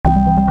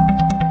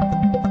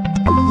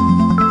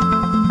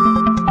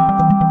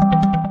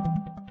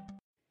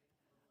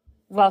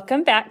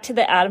Welcome back to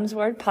the Adams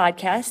Word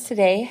podcast.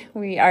 Today,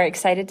 we are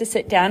excited to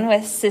sit down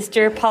with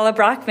Sister Paula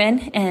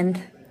Brockman,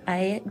 and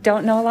I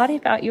don't know a lot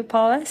about you,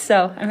 Paula,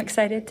 so I'm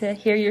excited to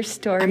hear your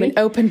story. I'm an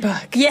open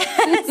book.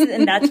 Yes,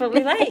 and that's what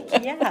we like,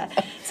 yeah.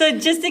 So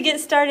just to get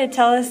started,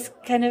 tell us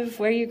kind of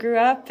where you grew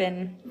up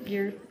and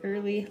your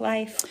early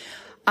life.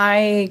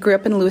 I grew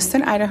up in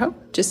Lewiston, Idaho,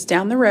 just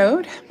down the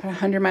road, about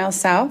 100 miles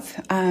south.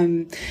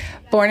 Born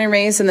and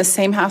raised in the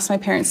same house my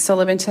parents still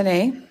live in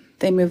today.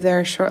 They moved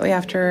there shortly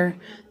after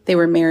they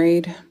were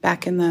married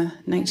back in the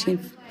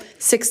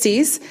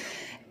 1960s.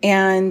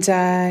 And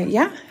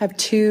have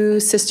two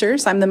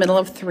sisters. I'm the middle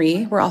of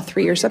three. We're all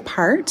 3 years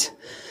apart.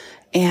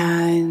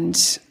 And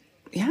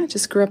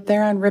just grew up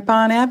there on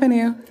Ripon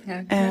Avenue.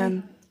 Okay.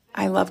 And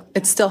I love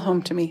it's still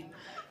home to me.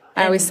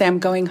 I always say I'm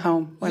going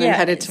home when I'm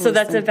headed to So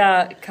Lewiston. That's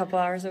about a couple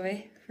hours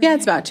away?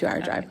 It's about a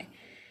 2-hour drive.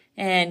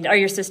 And are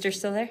your sisters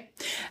still there?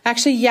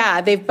 Actually,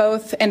 they've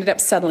both ended up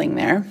settling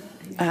there.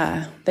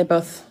 They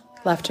both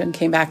left and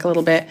came back a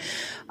little bit.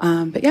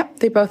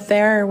 They're both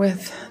there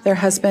with their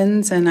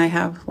husbands, and I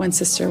have one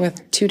sister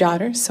with 2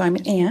 daughters, so I'm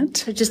an aunt.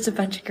 So just a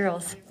bunch of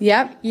girls.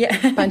 Yep.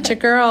 Yeah. Bunch of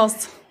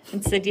girls.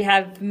 And so do you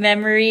have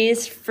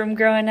memories from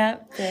growing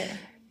up?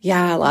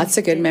 Yeah, lots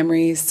of good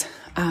memories.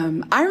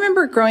 I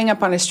remember growing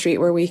up on a street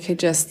where we could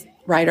just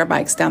ride our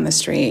bikes down the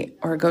street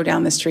or go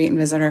down the street and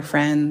visit our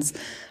friends.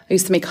 I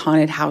used to make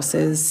haunted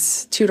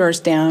houses 2 doors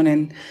down,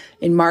 and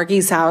in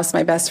Margie's house,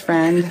 my best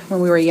friend,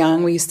 when we were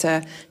young, we used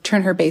to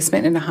turn her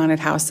basement into haunted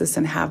houses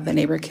and have the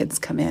neighbor kids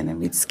come in, and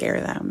we'd scare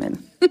them.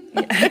 And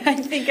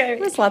it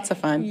was lots of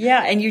fun.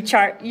 Yeah, and you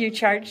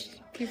charged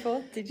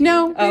people? Did you?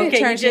 No, we didn't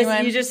charge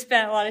anyone. You just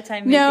spent a lot of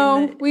time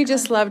making we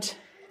just loved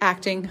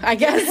acting, I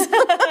guess.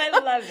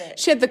 I love it.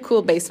 She had the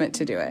cool basement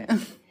to do it.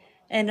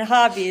 And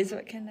hobbies,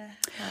 what kind of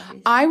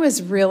hobbies? I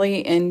was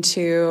really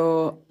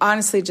into,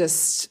 honestly,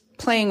 just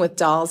playing with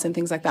dolls and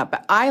things like that.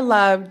 But I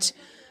loved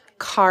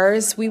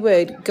cars. We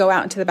would go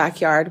out into the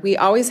backyard. We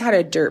always had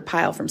a dirt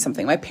pile from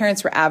something. My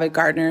parents were avid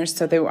gardeners,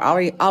 so they were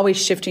always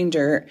shifting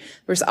dirt.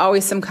 There was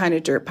always some kind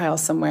of dirt pile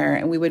somewhere,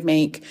 and we would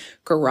make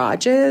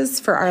garages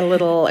for our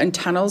little, and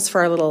tunnels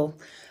for our little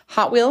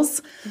Hot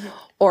Wheels. Mm-hmm.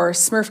 Or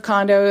Smurf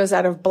condos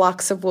out of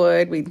blocks of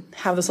wood. We'd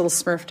have those little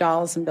Smurf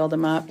dolls and build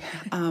them up.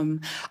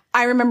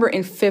 I remember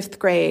in 5th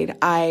grade,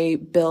 my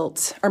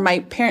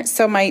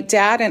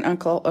dad and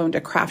uncle owned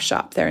a craft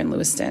shop there in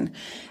Lewiston.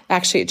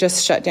 Actually, it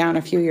just shut down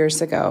a few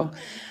years ago,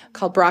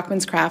 called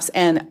Brockman's Crafts.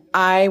 And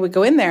I would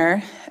go in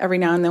there every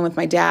now and then with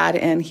my dad,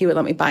 and he would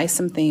let me buy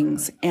some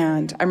things.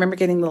 And I remember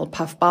getting little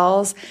puff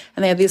balls,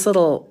 and they had these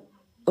little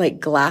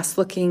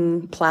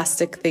glass-looking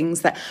plastic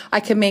things that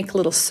I could make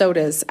little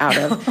sodas out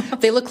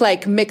of. They look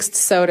like mixed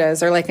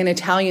sodas or like an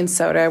Italian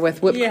soda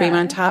with whipped cream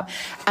on top.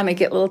 And I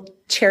get little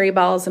cherry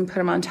balls and put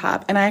them on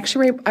top. And I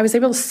was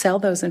able to sell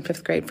those in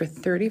 5th grade for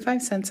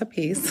 35 cents a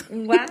piece.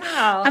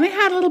 Wow. And I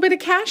had a little bit of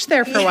cash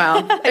there for a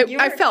while.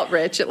 I felt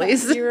rich, at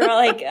least. You were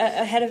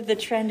ahead of the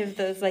trend of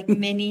those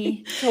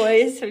mini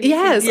toys.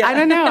 Yes. I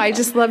don't know. I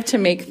just love to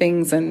make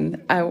things,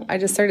 and I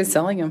just started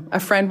selling them. A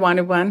friend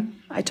wanted one.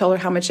 I told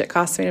her how much it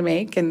cost me to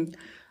make, and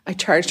I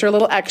charged her a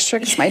little extra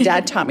because my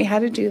dad taught me how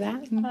to do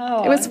that.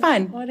 It was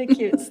fun. What a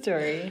cute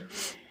story.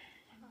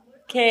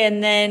 Okay,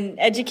 and then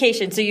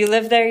education. So you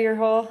lived there your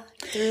whole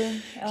through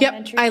elementary?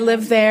 Yep, I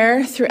lived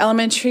there through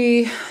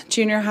elementary,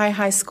 junior high,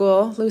 high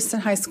school, Lewiston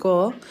High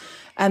School.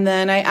 And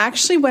then I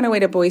actually went away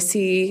to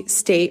Boise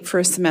State for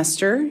a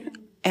semester,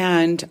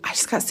 and I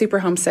just got super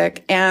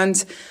homesick.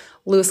 And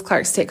Lewis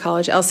Clark State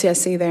College,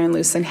 LCSC there in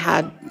Lewiston,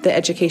 had the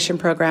education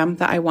program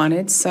that I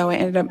wanted. So I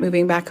ended up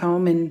moving back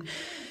home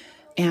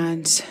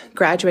and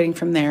graduating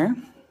from there.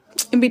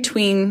 In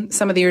between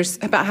some of the years,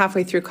 about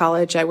halfway through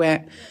college, I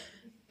went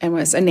and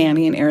was a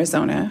nanny in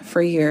Arizona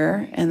for a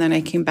year. And then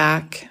I came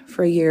back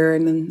for a year,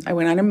 and then I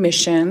went on a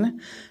mission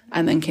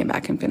and then came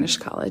back and finished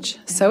college.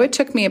 So it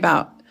took me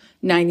about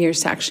 9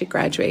 years to actually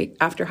graduate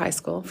after high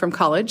school from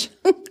college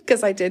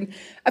because I did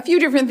a few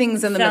different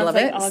things in the middle of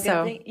it.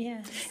 So it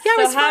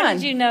was fun. How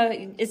did you know?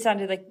 It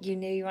sounded like you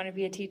knew you wanted to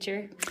be a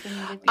teacher.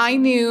 I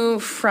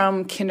knew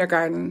from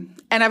kindergarten.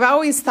 And I've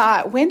always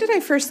thought, when did I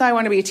first know I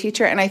want to be a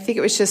teacher? And I think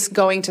it was just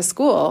going to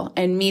school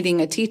and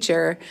meeting a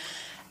teacher.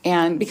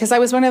 And because I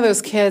was one of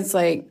those kids,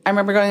 I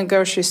remember going to the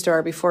grocery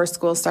store before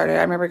school started.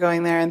 I remember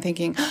going there and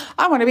thinking,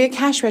 I want to be a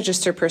cash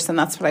register person.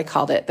 That's what I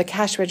called it, the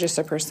cash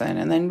register person.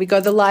 And then we go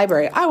to the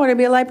library. I want to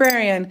be a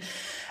librarian.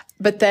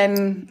 But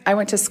then I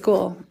went to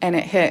school and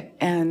it hit.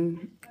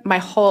 And the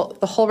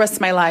whole rest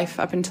of my life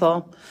up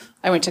until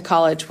I went to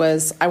college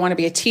was I want to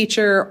be a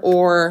teacher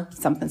or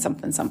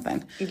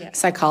something. Yeah.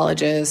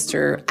 Psychologist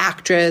or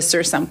actress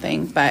or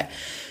something. But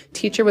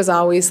teacher was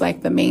always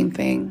the main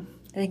thing.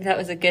 I think that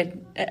was a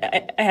good,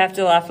 I have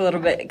to laugh a little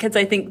bit because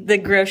I think the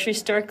grocery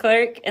store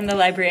clerk and the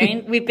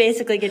librarian, we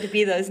basically get to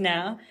be those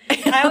now.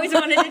 I always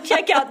wanted to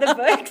check out the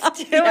books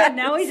too, yes. And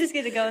now we just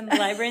get to go in the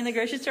library and the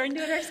grocery store and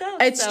do it ourselves.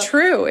 It's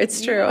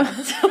true.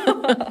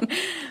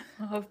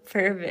 Oh,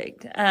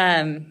 perfect.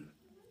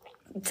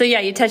 So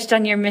you touched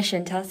on your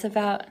mission. Tell us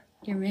about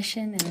your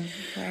mission and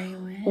where you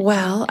went?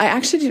 Well, I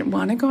actually didn't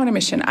want to go on a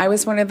mission. I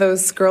was one of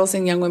those girls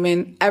and young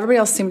women. Everybody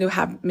else seemed to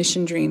have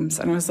mission dreams.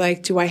 And I was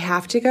like, do I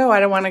have to go? I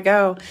don't want to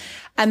go.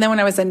 And then when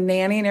I was a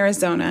nanny in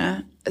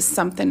Arizona,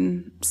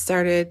 something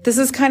started. This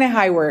is kind of how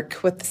I work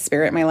with the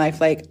spirit in my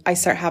life. Like, I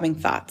start having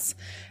thoughts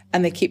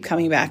and they keep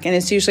coming back. And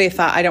it's usually a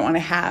thought I don't want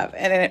to have.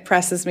 And then it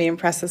presses me and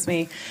presses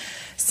me.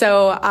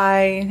 So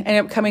I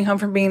ended up coming home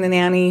from being a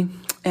nanny.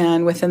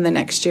 And within the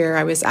next year,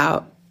 I was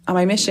out on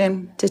my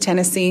mission to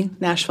Tennessee,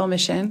 Nashville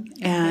mission.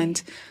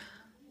 And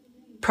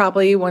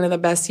probably one of the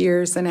best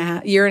year and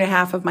a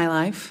half of my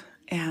life.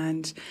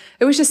 And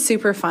it was just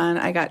super fun.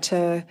 I got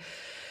to,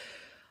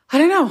 I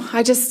don't know,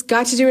 I just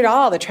got to do it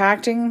all. The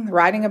tracting,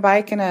 riding a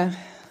bike in a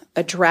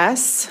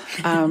dress,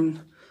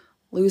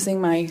 losing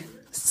my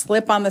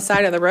slip on the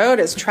side of the road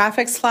as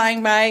traffic's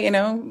flying by,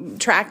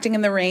 tracting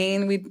in the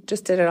rain. We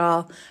just did it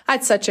all. I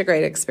had such a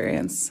great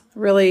experience,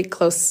 really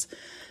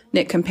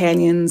close-knit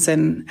companions,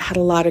 and had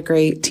a lot of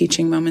great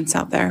teaching moments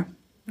out there.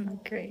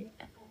 Great.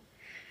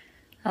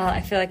 I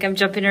feel like I'm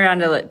jumping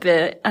around a little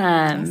bit.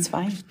 That's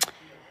fine.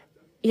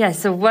 Yeah,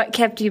 so what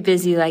kept you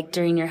busy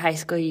during your high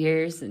school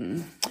years?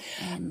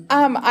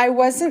 I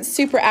wasn't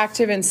super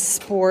active in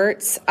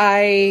sports.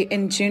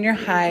 In junior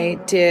high,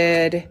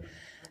 I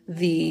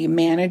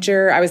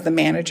was the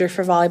manager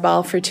for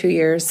volleyball for 2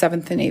 years,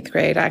 7th and 8th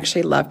grade. I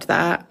actually loved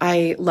that.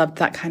 I loved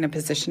that kind of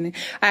positioning.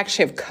 I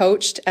actually have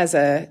coached as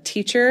a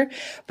teacher,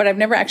 but I've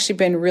never actually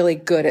been really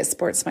good at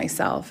sports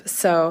myself.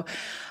 So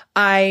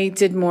I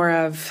did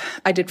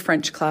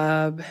French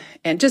club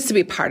and just to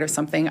be part of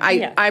something.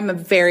 I'm a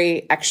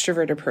very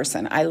extroverted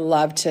person. I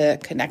love to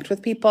connect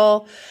with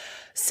people.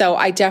 So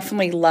I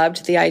definitely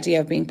loved the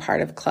idea of being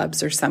part of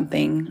clubs or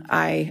something.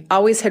 I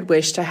always had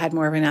wished I had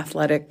more of an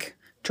athletic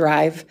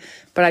drive,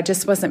 but I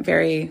just wasn't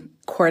very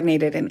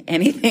coordinated in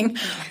anything.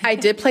 I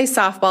did play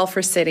softball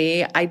for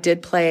City. I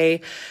did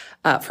play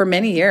for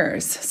many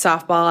years,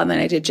 softball, and then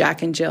I did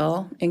Jack and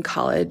Jill in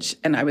college,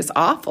 and I was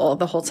awful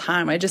the whole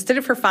time. I just did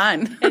it for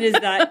fun. And is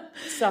that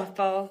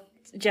softball,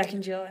 Jack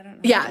and Jill? I don't know.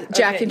 Yeah,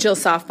 Jack and Jill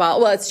softball.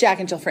 Well, it's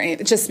Jack and Jill for any.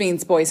 It just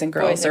means boys and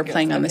girls are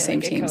playing on the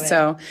same team.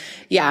 So,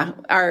 yeah,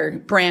 our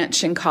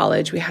branch in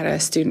college, we had a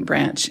student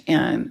branch,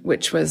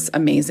 which was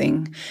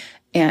amazing.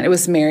 And it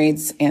was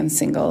marrieds and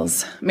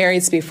singles.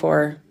 Marrieds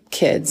before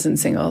kids and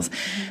singles.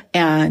 Mm-hmm.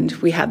 And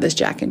we had this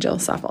Jack and Jill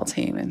softball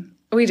team. And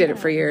we did it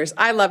for years.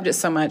 I loved it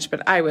so much,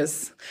 but I would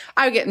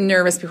get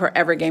nervous before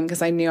every game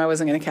because I knew I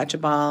wasn't going to catch a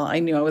ball. I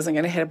knew I wasn't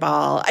going to hit a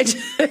ball.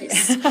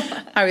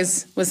 I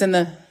was in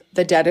the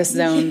deadest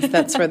zones.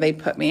 That's where they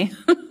put me.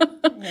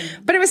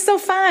 But it was so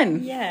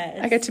fun. Yes.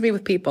 I got to be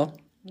with people.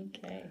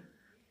 Okay.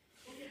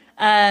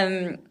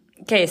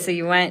 Okay, so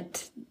you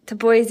went to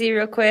Boise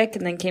real quick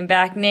and then came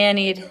back,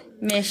 nannied,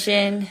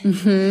 mission,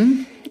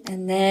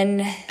 and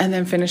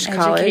then finished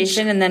college.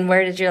 And then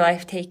where did your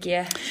life take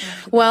you?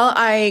 Well,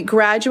 I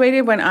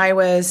graduated when I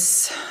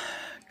was,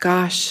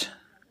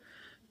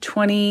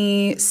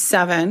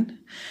 27,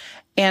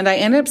 and I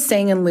ended up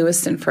staying in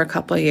Lewiston for a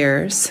couple of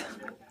years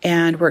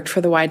and worked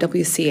for the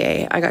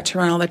YWCA. I got to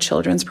run all the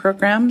children's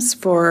programs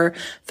for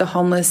the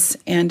homeless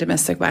and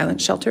domestic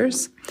violence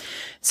shelters.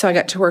 So I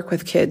got to work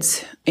with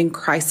kids in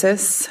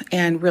crisis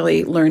and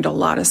really learned a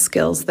lot of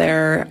skills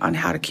there on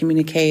how to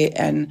communicate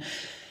and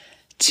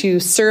to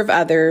serve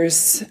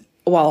others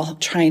while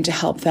trying to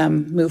help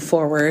them move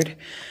forward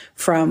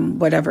from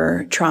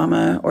whatever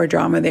trauma or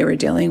drama they were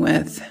dealing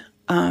with.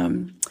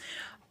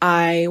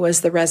 I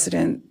was the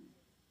resident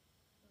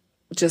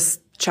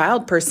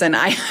child person.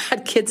 I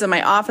had kids in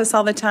my office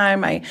all the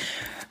time.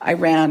 I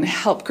ran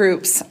help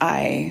groups.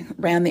 I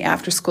ran the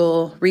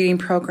after-school reading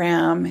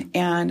program,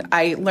 and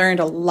I learned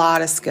a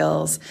lot of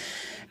skills,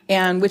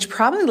 and which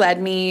probably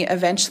led me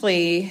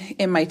eventually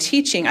in my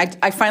teaching.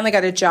 I finally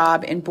got a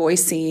job in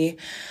Boise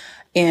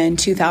in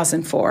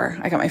 2004.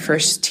 I got my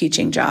first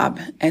teaching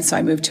job, and so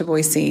I moved to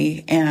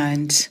Boise,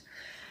 and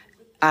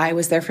I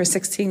was there for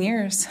 16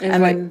 years.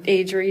 And what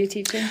age were you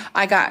teaching?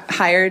 I got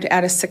hired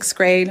at a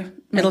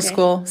middle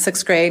school,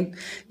 6th grade,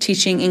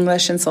 teaching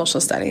English and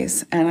social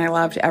studies. And I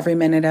loved every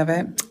minute of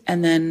it.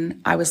 And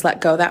then I was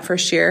let go that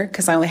first year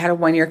because I only had a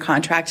 1-year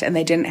contract and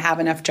they didn't have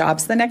enough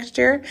jobs the next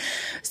year.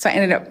 So I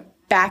ended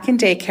up back in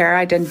daycare.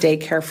 I did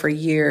daycare for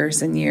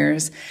years and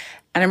years.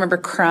 And I remember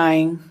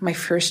crying my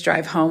first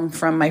drive home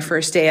from my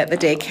first day at the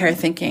daycare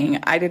thinking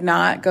I did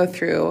not go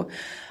through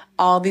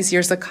all these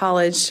years of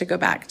college to go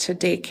back to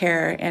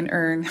daycare and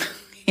earn,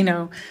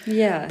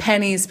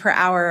 pennies per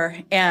hour.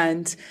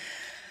 And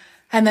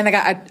then I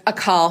got a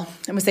call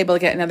and was able to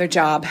get another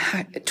job.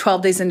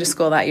 12 days into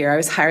school that year, I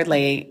was hired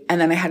late. And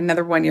then I had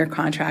another 1-year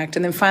contract.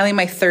 And then finally,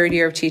 my 3rd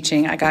year of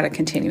teaching, I got a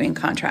continuing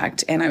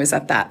contract. And I was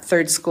at that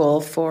 3rd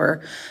school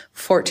for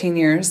 14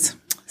 years.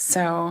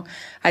 So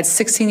I had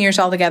 16 years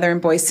altogether in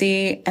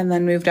Boise, and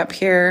then moved up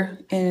here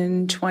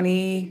in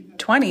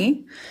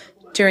 2020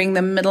 during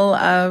the middle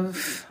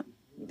of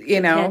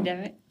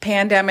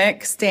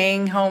pandemic,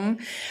 staying home.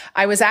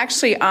 I was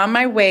actually on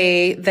my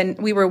way. Then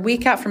we were a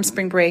week out from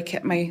spring break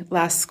at my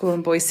last school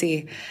in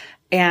Boise,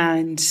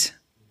 and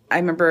I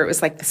remember it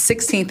was like the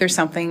 16th or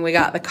something. We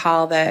got the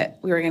call that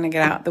we were going to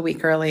get out the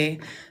week early.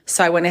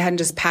 So I went ahead and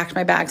just packed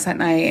my bags that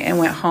night and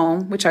went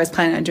home, which I was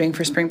planning on doing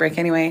for spring break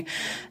anyway,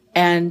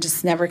 and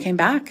just never came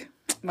back.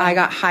 Wow. I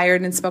got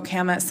hired in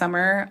Spokane that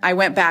summer. I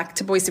went back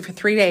to Boise for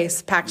 3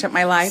 days, packed up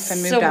my life,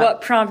 and moved up. So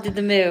what prompted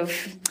the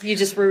move? You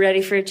just were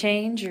ready for a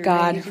change? Or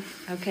God.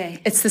 Okay.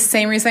 It's the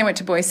same reason I went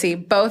to Boise.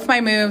 Both my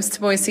moves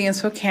to Boise and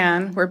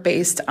Spokane were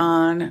based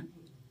on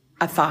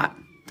a thought.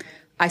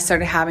 I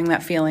started having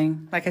that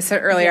feeling. Like I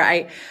said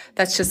earlier,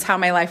 that's just how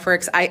my life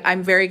works.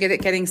 I'm very good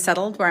at getting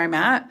settled where I'm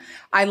at.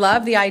 I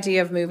love the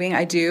idea of moving.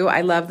 I do.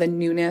 I love the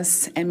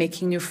newness and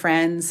making new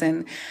friends.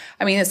 And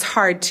I mean, it's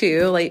hard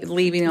too, like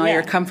leaving all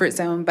your comfort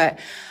zone, but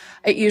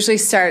it usually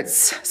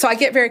starts. So I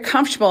get very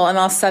comfortable and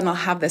all of a sudden I'll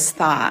have this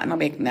thought and I'll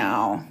be like,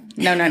 no.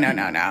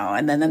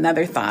 And then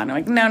another thought. And I'm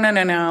like,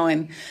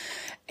 no.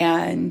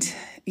 And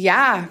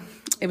yeah.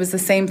 It was the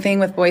same thing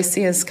with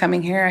Boise as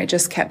coming here. I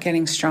just kept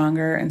getting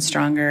stronger and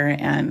stronger.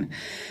 And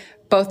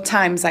both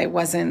times I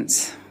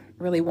wasn't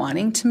really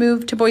wanting to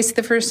move to Boise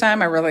the first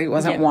time. I really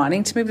wasn't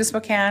wanting to move to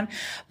Spokane.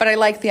 But I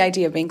liked the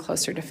idea of being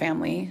closer to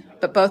family.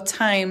 But both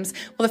times,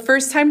 well, the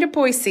first time to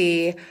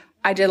Boise,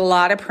 I did a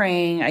lot of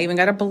praying. I even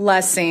got a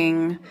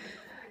blessing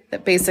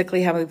that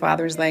basically Heavenly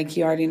Father was like,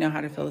 you already know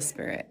how to fill the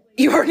Spirit.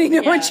 You already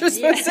know what you're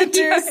supposed to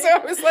do. So I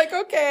was like,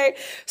 okay.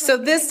 So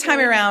this time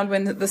around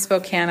when the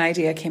Spokane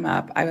idea came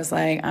up, I was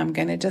like, I'm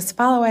going to just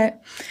follow it.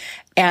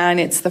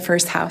 And it's the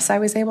first house I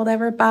was able to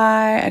ever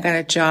buy. I got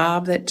a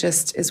job that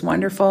just is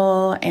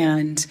wonderful.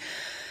 And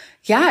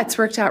yeah, it's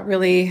worked out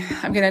really,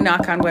 I'm going to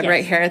knock on wood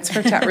right here. It's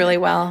worked out really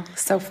well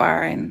so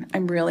far. And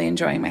I'm really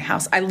enjoying my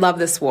house. I love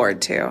this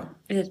ward too.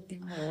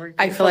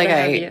 I feel like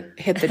I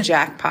hit the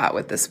jackpot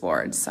with this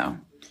ward.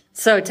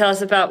 So tell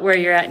us about where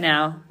you're at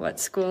now. What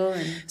school?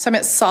 So I'm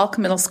at Salk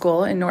Middle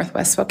School in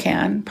Northwest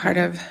Spokane, part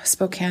of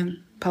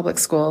Spokane Public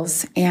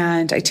Schools.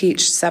 And I teach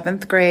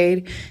 7th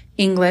grade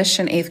English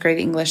and 8th grade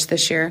English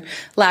this year.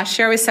 Last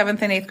year I was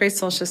 7th and 8th grade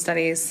social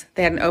studies.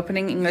 They had an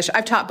opening English.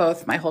 I've taught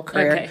both my whole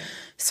career. Okay.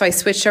 So I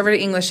switched over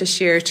to English this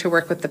year to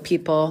work with the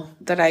people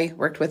that I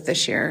worked with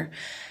this year.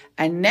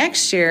 And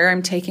next year,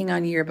 I'm taking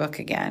on yearbook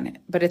again,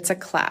 but it's a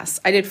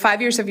class. I did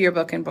 5 years of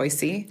yearbook in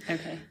Boise.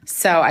 Okay.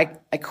 So I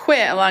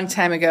quit a long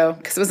time ago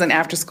because it was an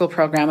after-school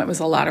program. It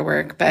was a lot of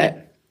work,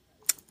 but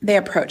they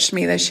approached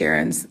me this year,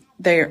 and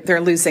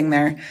they're losing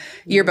their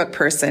yearbook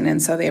person,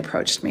 and so they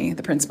approached me,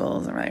 the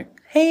principals, and were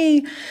like,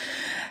 hey,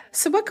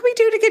 so what can we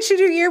do to get you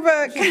to do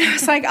yearbook? And I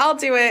was like, I'll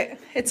do it.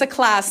 It's a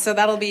class, so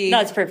that'll be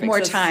more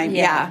time.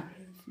 Yeah.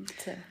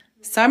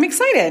 So I'm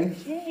excited.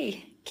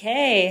 Yay.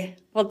 Okay.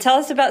 Well, tell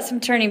us about some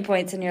turning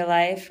points in your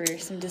life or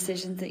some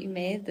decisions that you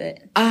made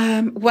that.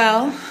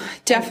 Well,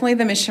 definitely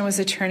the mission was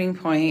a turning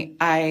point.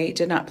 I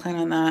did not plan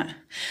on that.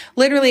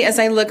 Literally, as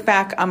I look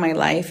back on my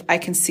life, I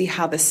can see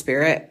how the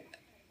Spirit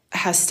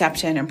has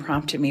stepped in and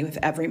prompted me with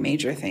every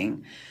major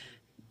thing.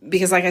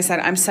 Because like I said,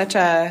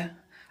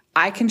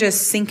 I can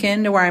just sink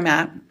into where I'm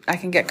at. I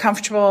can get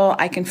comfortable.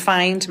 I can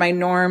find my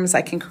norms.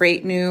 I can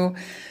create new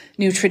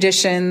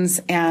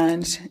traditions.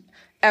 And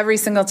every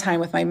single time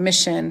with my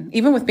mission,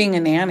 even with being a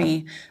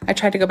nanny, I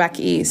tried to go back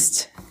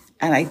east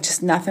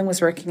and nothing was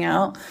working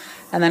out.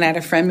 And then I had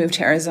a friend move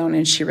to Arizona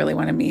and she really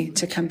wanted me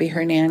to come be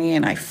her nanny.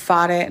 And I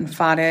fought it.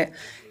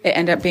 It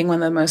ended up being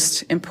one of the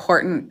most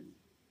important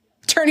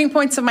turning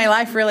points of my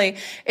life, really.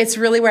 It's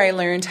really where I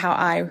learned how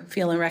I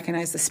feel and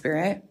recognize the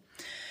Spirit,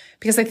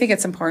 because I think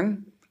it's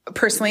important.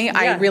 Personally,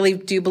 I really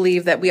do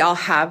believe that we all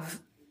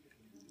have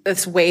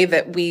this way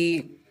that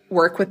we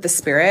work with the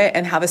Spirit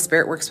and how the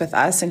Spirit works with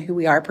us and who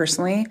we are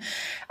personally.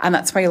 And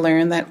that's why I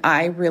learned that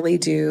I really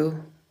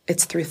do.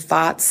 It's through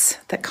thoughts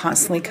that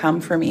constantly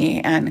come for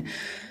me. And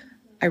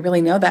I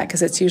really know that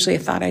because it's usually a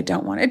thought I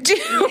don't want to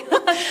do.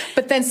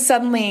 But then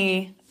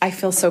suddenly I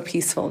feel so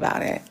peaceful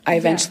about it. I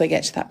eventually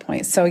get to that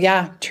point. So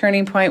yeah,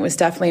 turning point was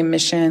definitely a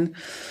mission.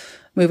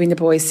 Moving to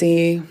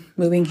Boise,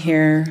 moving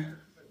here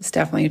was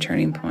definitely a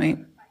turning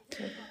point.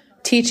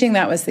 Teaching,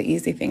 that was the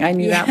easy thing. I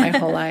knew that my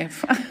whole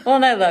life. Well,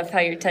 and I love how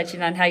you're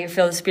touching on how you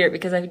feel the Spirit,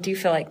 because I do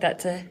feel like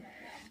that's a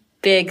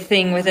big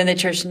thing within the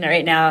church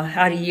right now.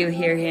 How do you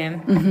hear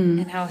Him? Mm-hmm.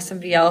 And how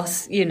somebody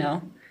else, we can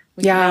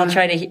all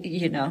try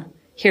to,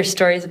 hear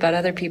stories about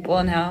other people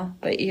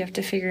but you have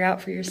to figure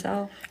out for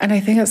yourself. And I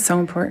think it's so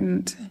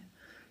important.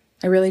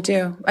 I really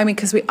do. I mean,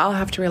 because we all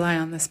have to rely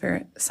on the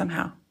Spirit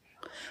somehow.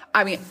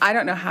 I mean, I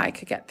don't know how I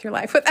could get through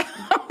life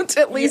without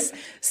at least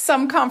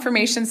some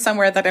confirmation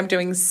somewhere that I'm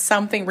doing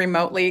something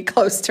remotely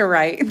close to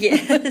right.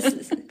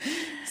 Yes.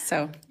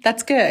 So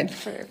that's good.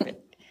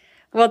 Perfect.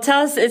 Well,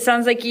 tell us, it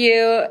sounds like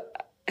you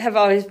have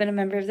always been a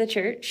member of the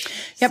church.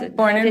 Yep, so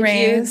born and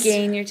raised. You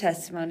gain your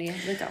testimony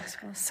of the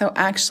gospel? So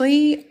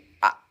actually,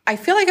 I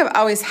feel like I've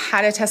always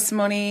had a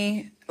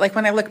testimony. like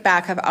when I look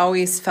back, I've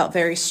always felt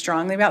very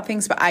strongly about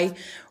things, but I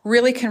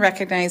really can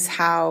recognize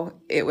how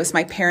it was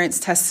my parents'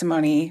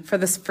 testimony for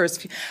this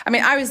first few. I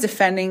mean, I was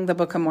defending the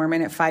Book of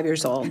Mormon at 5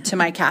 years old to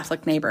my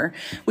Catholic neighbor.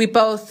 We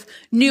both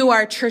knew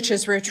our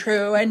churches were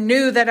true and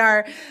knew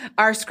that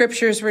our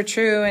scriptures were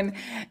true.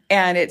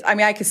 And it, I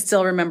mean, I could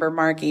still remember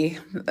Margie,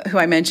 who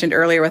I mentioned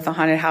earlier with the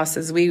haunted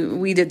houses.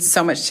 We did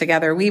so much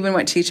together. We even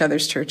went to each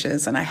other's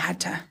churches, and I had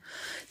to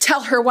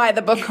tell her why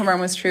the Book of Mormon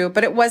was true.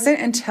 But it wasn't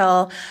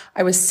until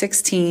I was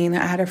 16,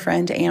 I had a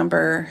friend,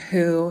 Amber,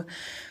 who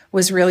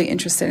was really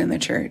interested in the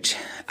church.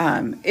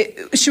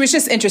 She was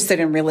just interested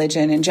in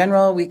religion in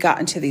general. We got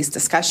into these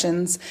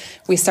discussions.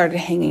 We started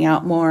hanging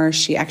out more.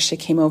 She actually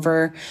came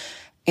over,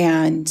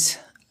 and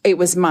it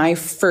was my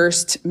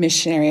first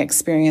missionary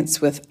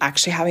experience with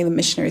actually having the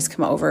missionaries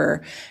come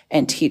over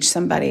and teach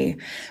somebody.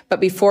 But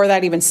before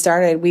that even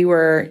started,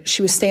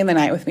 she was staying the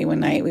night with me one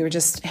night. We were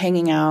just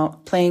hanging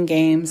out, playing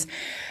games,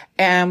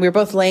 and we were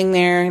both laying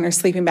there in our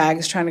sleeping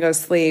bags trying to go to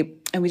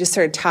sleep. And we just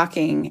started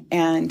talking,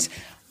 and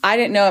I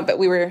didn't know it, but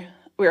we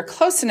were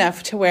close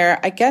enough to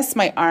where I guess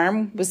my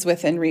arm was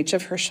within reach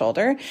of her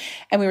shoulder.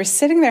 And we were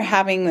sitting there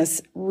having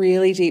this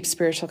really deep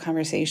spiritual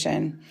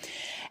conversation.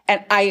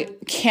 And I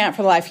can't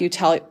for the life of you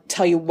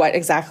tell you what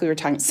exactly we were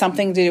talking,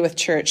 something to do with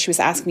church. She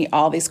was asking me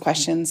all these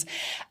questions,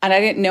 and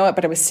I didn't know it,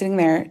 but I was sitting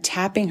there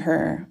tapping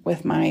her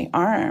with my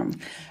arm.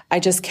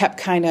 I just kept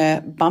kind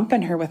of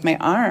bumping her with my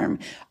arm.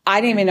 I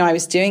didn't even know I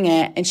was doing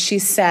it. And she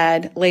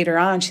said later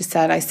on,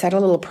 I said a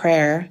little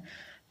prayer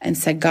and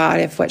said,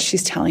 God, if what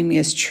she's telling me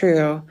is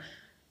true,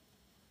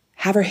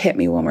 have her hit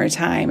me one more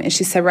time. And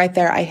she said right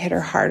there, I hit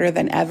her harder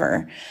than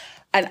ever.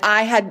 And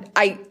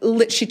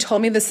she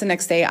told me this the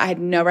next day. I had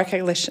no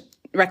recollection,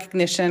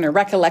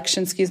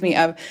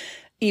 of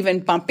even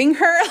bumping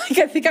her. Like,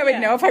 I think I would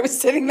know if I was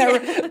sitting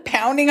there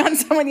pounding on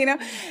someone,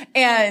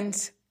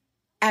 And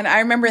I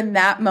remember in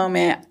that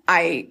moment,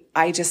 I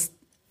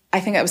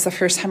think that was the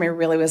first time I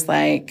really was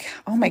like,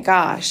 oh my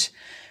gosh,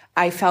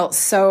 I felt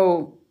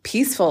so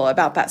peaceful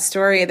about that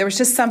story. There was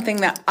just something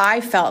that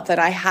I felt that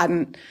I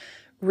hadn't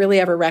really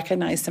ever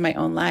recognized in my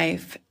own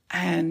life.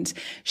 And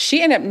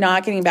she ended up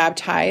not getting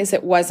baptized.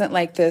 It wasn't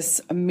like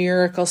this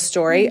miracle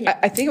story. Yeah.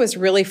 I think it was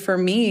really for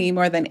me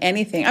more than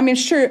anything. I mean,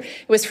 sure, it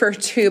was for her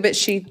too, but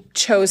she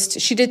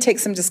did take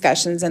some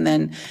discussions, and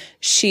then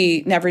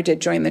she never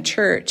did join the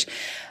church.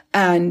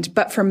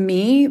 But for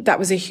me, that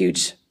was a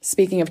huge,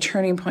 speaking of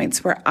turning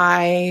points, where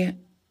I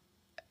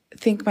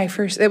think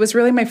it was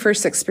really my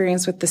first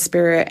experience with the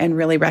Spirit and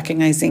really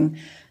recognizing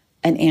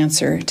an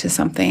answer to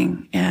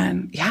something.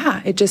 And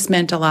yeah, it just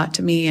meant a lot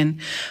to me. And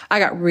I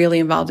got really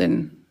involved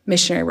in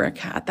missionary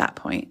work at that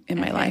point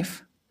in my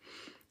life.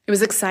 It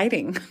was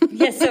exciting.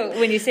 Yeah. So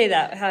when you say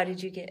that, how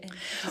did you get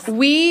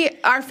in?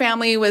 Our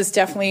family was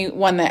definitely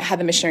one that had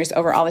the missionaries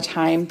over all the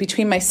time.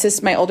 Between my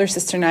older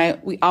sister and I,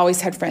 we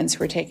always had friends who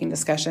were taking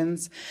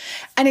discussions.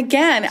 And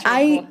again,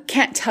 I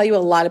can't tell you a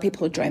lot of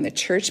people who joined the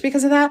church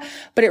because of that,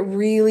 but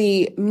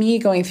me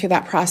going through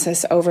that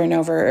process over and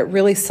over, it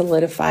really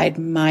solidified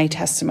my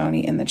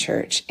testimony in the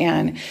church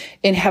and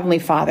in Heavenly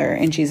Father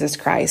and Jesus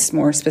Christ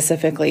more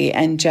specifically,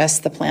 and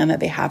just the plan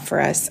that they have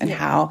for us and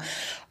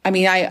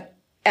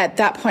at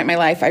that point in my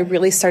life, I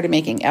really started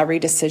making every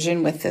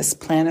decision with this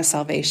plan of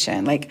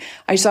salvation. Like,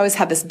 I just always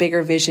had this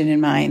bigger vision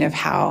in mind of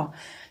how,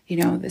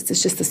 this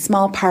is just a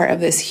small part of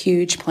this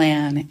huge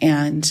plan.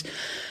 And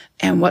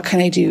what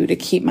can I do to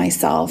keep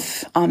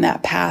myself on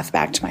that path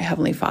back to my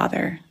Heavenly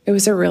Father? It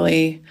was a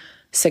really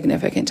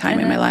significant time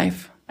in my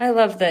life. I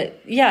love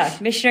that. Yeah.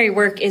 Missionary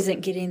work isn't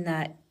getting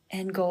that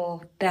end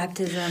goal,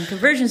 baptism,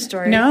 conversion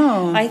story.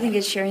 No. I think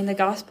it's sharing the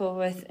gospel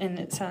with, and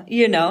it's,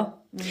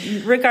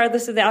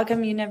 regardless of the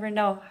outcome, you never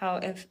know how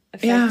it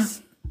affects. Yeah.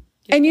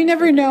 And you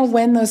never know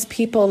when those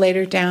people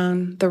later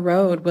down the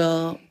road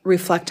will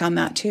reflect on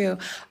that too.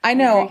 I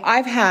know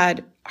I've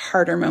had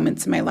harder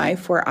moments in my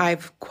life where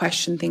I've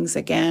questioned things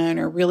again,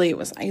 or really it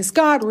was like, is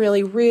God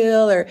really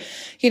real? Or,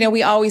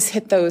 we always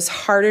hit those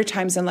harder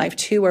times in life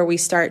too, where we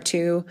start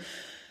to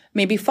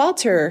maybe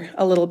falter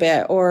a little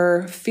bit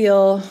or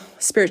feel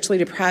spiritually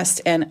depressed.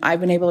 And I've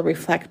been able to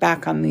reflect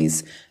back on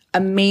these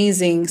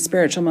amazing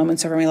spiritual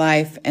moments over my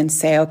life and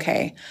say,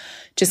 okay,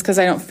 just because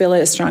I don't feel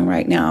it as strong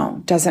right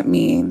now doesn't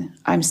mean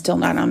I'm still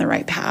not on the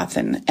right path.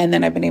 And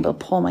then I've been able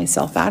to pull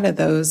myself out of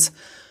those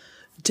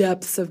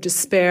depths of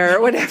despair,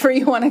 or whatever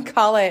you want to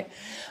call it.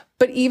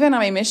 But even on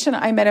my mission,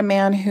 I met a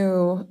man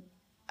who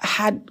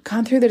had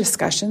gone through the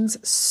discussions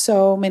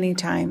so many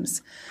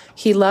times.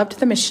 He loved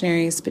the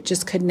missionaries, but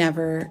just could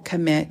never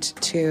commit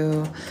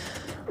to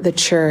the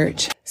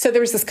church. So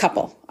there was this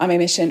couple on my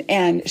mission,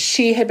 and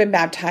she had been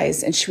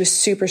baptized, and she was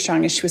super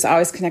strong, and she was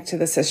always connected to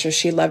the sisters.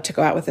 She loved to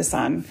go out with us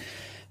on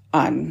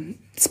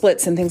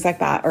splits and things like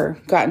that, or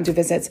go out and do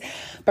visits.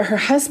 But her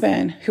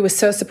husband, who was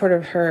so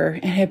supportive of her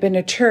and had been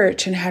to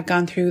church and had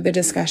gone through the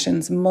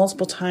discussions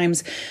multiple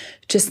times,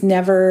 just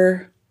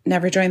never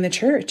joined the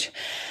church.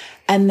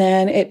 And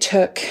then it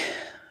took,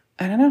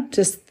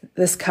 just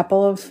this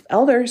couple of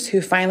elders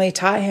who finally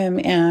taught him.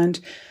 And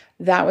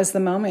that was the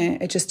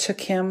moment. It just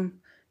took him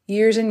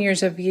years and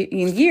years of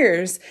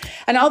years.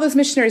 And all those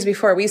missionaries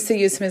before, we used to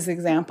use him as an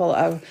example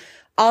of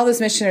all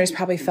those missionaries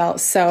probably felt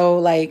so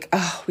like,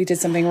 oh, we did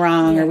something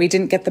wrong or we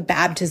didn't get the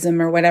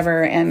baptism or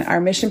whatever. And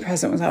our mission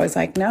president was always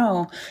like,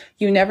 no,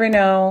 you never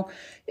know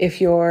if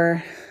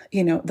you're,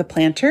 the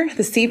planter,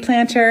 the seed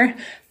planter,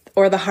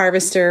 or the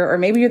harvester, or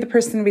maybe you're the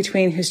person in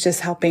between who's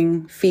just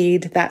helping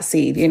feed that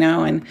seed,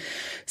 and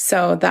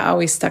so that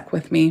always stuck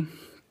with me.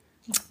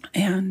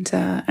 And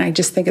I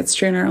just think it's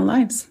true in our own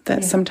lives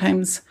that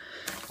sometimes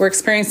we're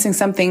experiencing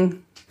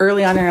something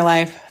early on in our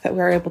life that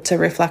we're able to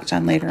reflect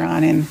on later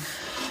on, and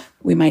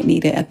we might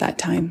need it at that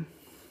time.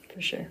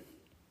 For sure.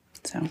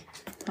 So.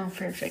 Oh,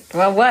 perfect.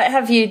 Well, what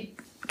have you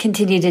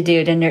continued to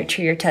do to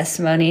nurture your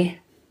testimony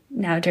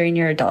now during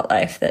your adult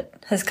life that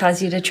has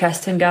caused you to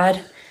trust in God?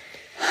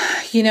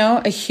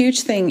 A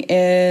huge thing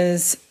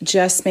is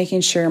just making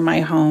sure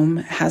my home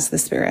has the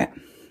Spirit.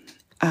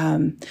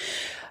 I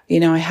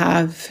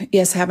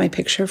have my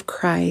picture of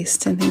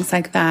Christ and things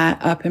like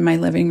that up in my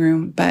living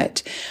room,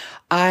 but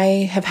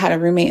I have had a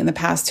roommate in the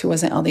past who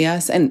wasn't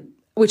LDS, and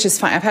which is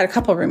fine. I've had a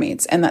couple of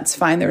roommates, and that's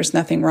fine. There was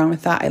nothing wrong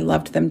with that. I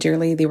loved them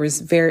dearly. They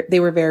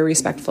were very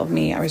respectful of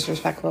me. I was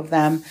respectful of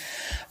them.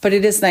 But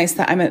it is nice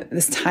that I'm at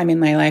this time in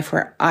my life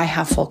where I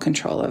have full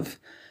control of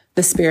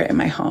the Spirit in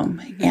my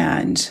home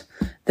and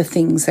the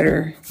things that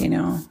are,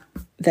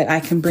 that I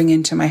can bring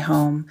into my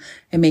home,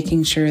 and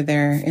making sure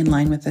they're in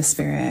line with the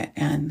Spirit,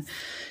 and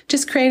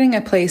just creating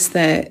a place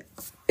that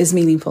is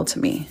meaningful to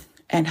me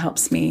and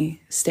helps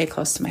me stay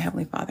close to my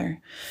Heavenly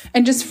Father.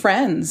 And just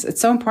friends.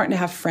 It's so important to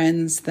have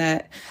friends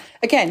that,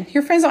 again,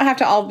 your friends don't have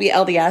to all be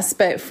LDS,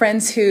 but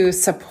friends who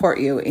support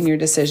you in your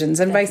decisions,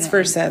 and vice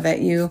versa, that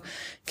you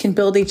can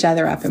build each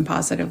other up in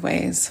positive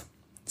ways.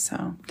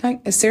 So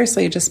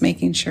seriously, just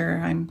making sure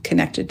I'm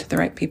connected to the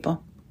right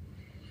people.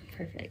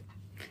 Perfect.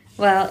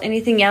 Well,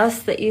 anything else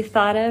that you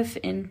thought of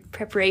in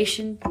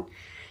preparation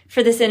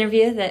for this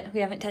interview that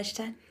we haven't touched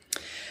on?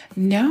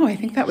 No, I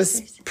think that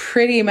was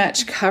pretty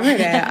much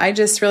covered it. I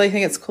just really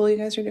think it's cool you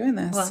guys are doing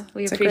this. Well,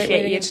 we it's appreciate a great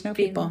way to you get to know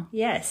people.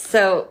 Yes.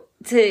 So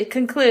to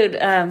conclude,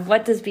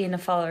 what does being a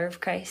follower of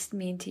Christ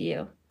mean to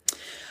you?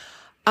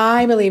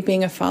 I believe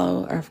being a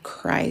follower of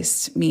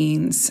Christ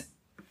means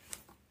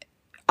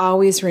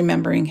always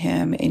remembering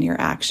him in your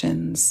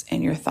actions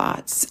and your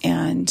thoughts.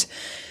 And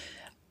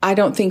I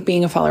don't think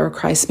being a follower of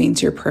Christ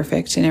means you're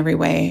perfect in every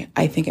way.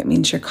 I think it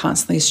means you're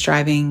constantly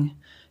striving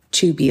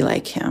to be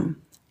like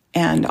him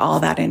and all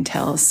that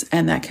entails.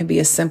 And that can be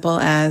as simple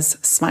as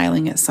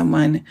smiling at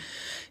someone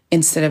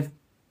instead of,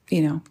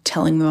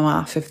 telling them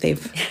off if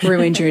they've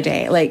ruined your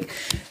day. Like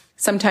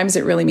sometimes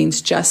it really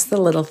means just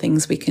the little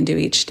things we can do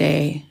each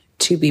day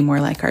to be more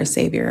like our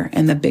Savior,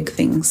 and the big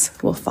things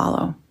will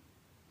follow.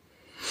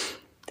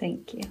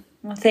 Thank you.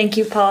 Well, thank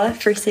you, Paula,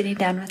 for sitting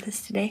down with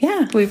us today.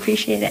 Yeah. We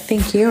appreciate it.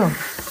 Thank you.